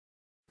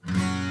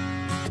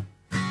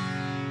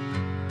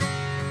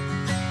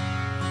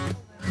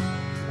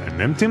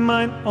An empty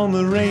mind on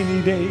a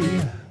rainy day,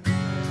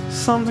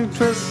 something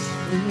twists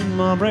in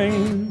my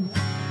brain.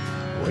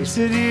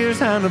 Wasted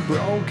years and a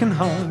broken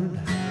heart,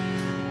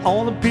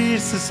 all the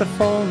pieces are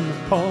falling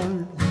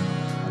apart.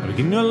 But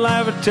in your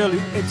life I tell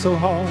you it's so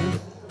hard.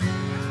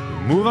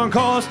 Move on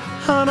cause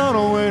I don't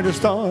know where to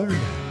start.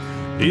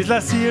 These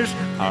last years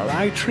I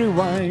like to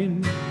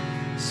rewind,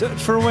 search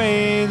for a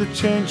way to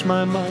change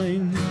my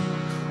mind.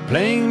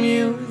 Playing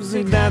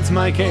music, that's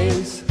my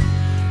case.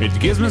 It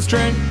gives me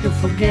strength to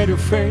forget your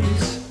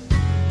face.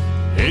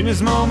 In this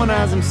moment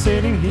as I'm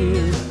sitting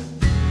here,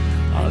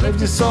 I live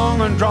this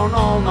song and drown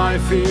all my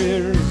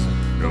fears.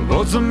 The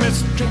world's a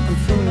mystery and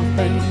full of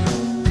pain,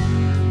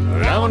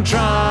 but I won't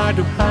try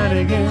to hide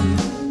again.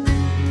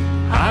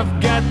 I've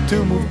got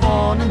to move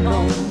on and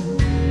on.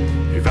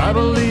 If I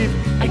believe,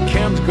 I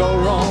can't go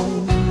wrong.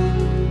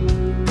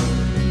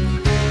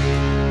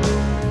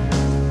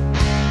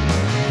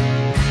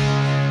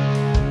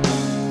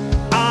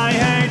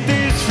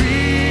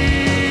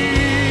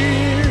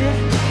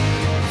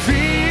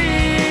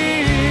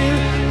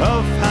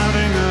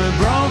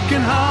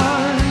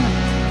 Heart,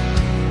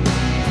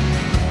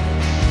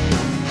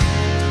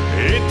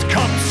 it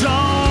cuts so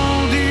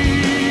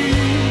deep,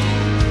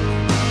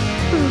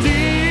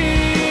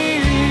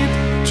 deep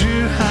to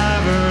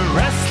have a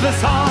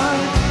restless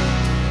heart.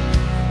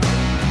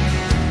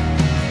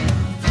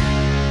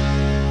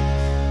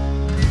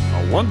 I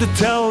want to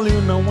tell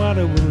you now what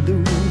I will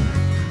do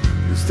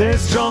to stay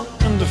strong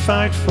and to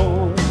fight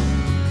for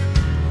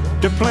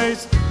the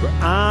place where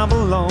I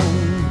belong.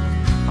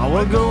 I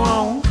will go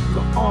on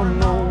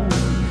and on.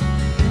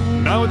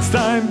 Now it's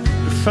time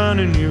to find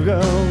a new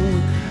goal,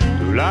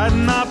 to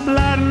lighten up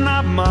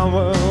my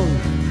world.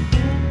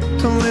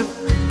 To live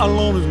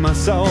alone with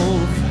myself,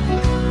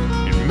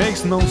 it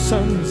makes no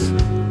sense,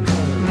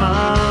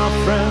 my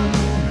friend.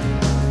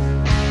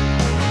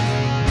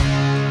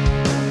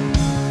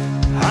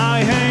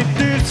 I hate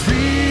this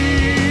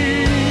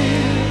fear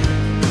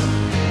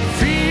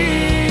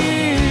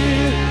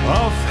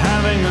of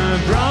having a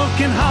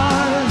broken heart.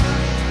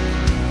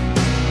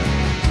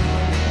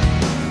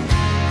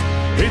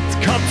 It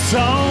cuts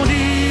so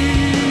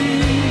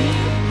deep,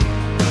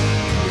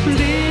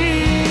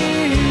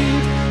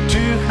 deep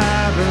to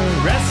have a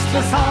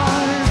restless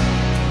heart.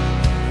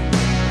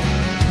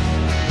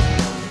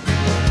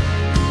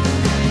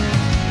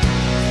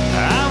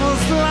 I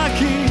was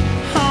lucky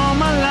all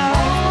my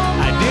life,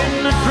 I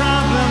didn't have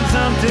problems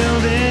until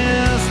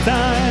this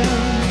time.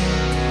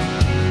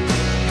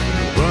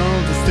 The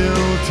world is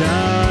still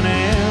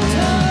turning,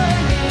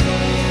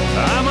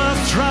 I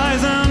must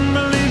rise and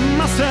believe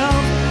myself.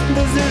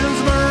 Decisions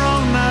were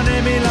wrong, now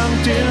they belong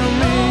to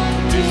me.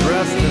 This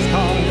restless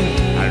heart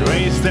I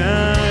raised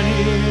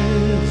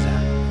years.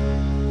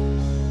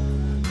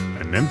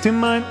 An empty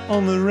mind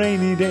on a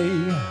rainy day,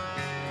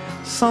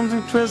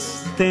 something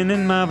twisting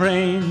in my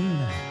brain.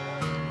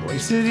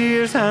 Wasted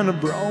years and a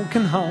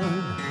broken heart,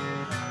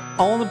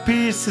 all the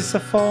pieces are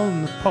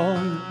falling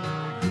apart.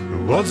 The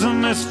world's a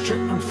mystery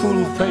and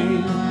full of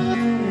pain,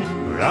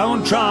 but I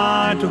won't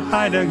try to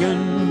hide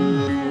again.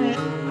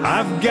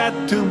 I've got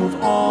to move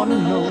on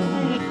and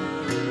on.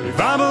 If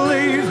I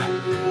believe,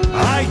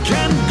 I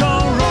can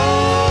go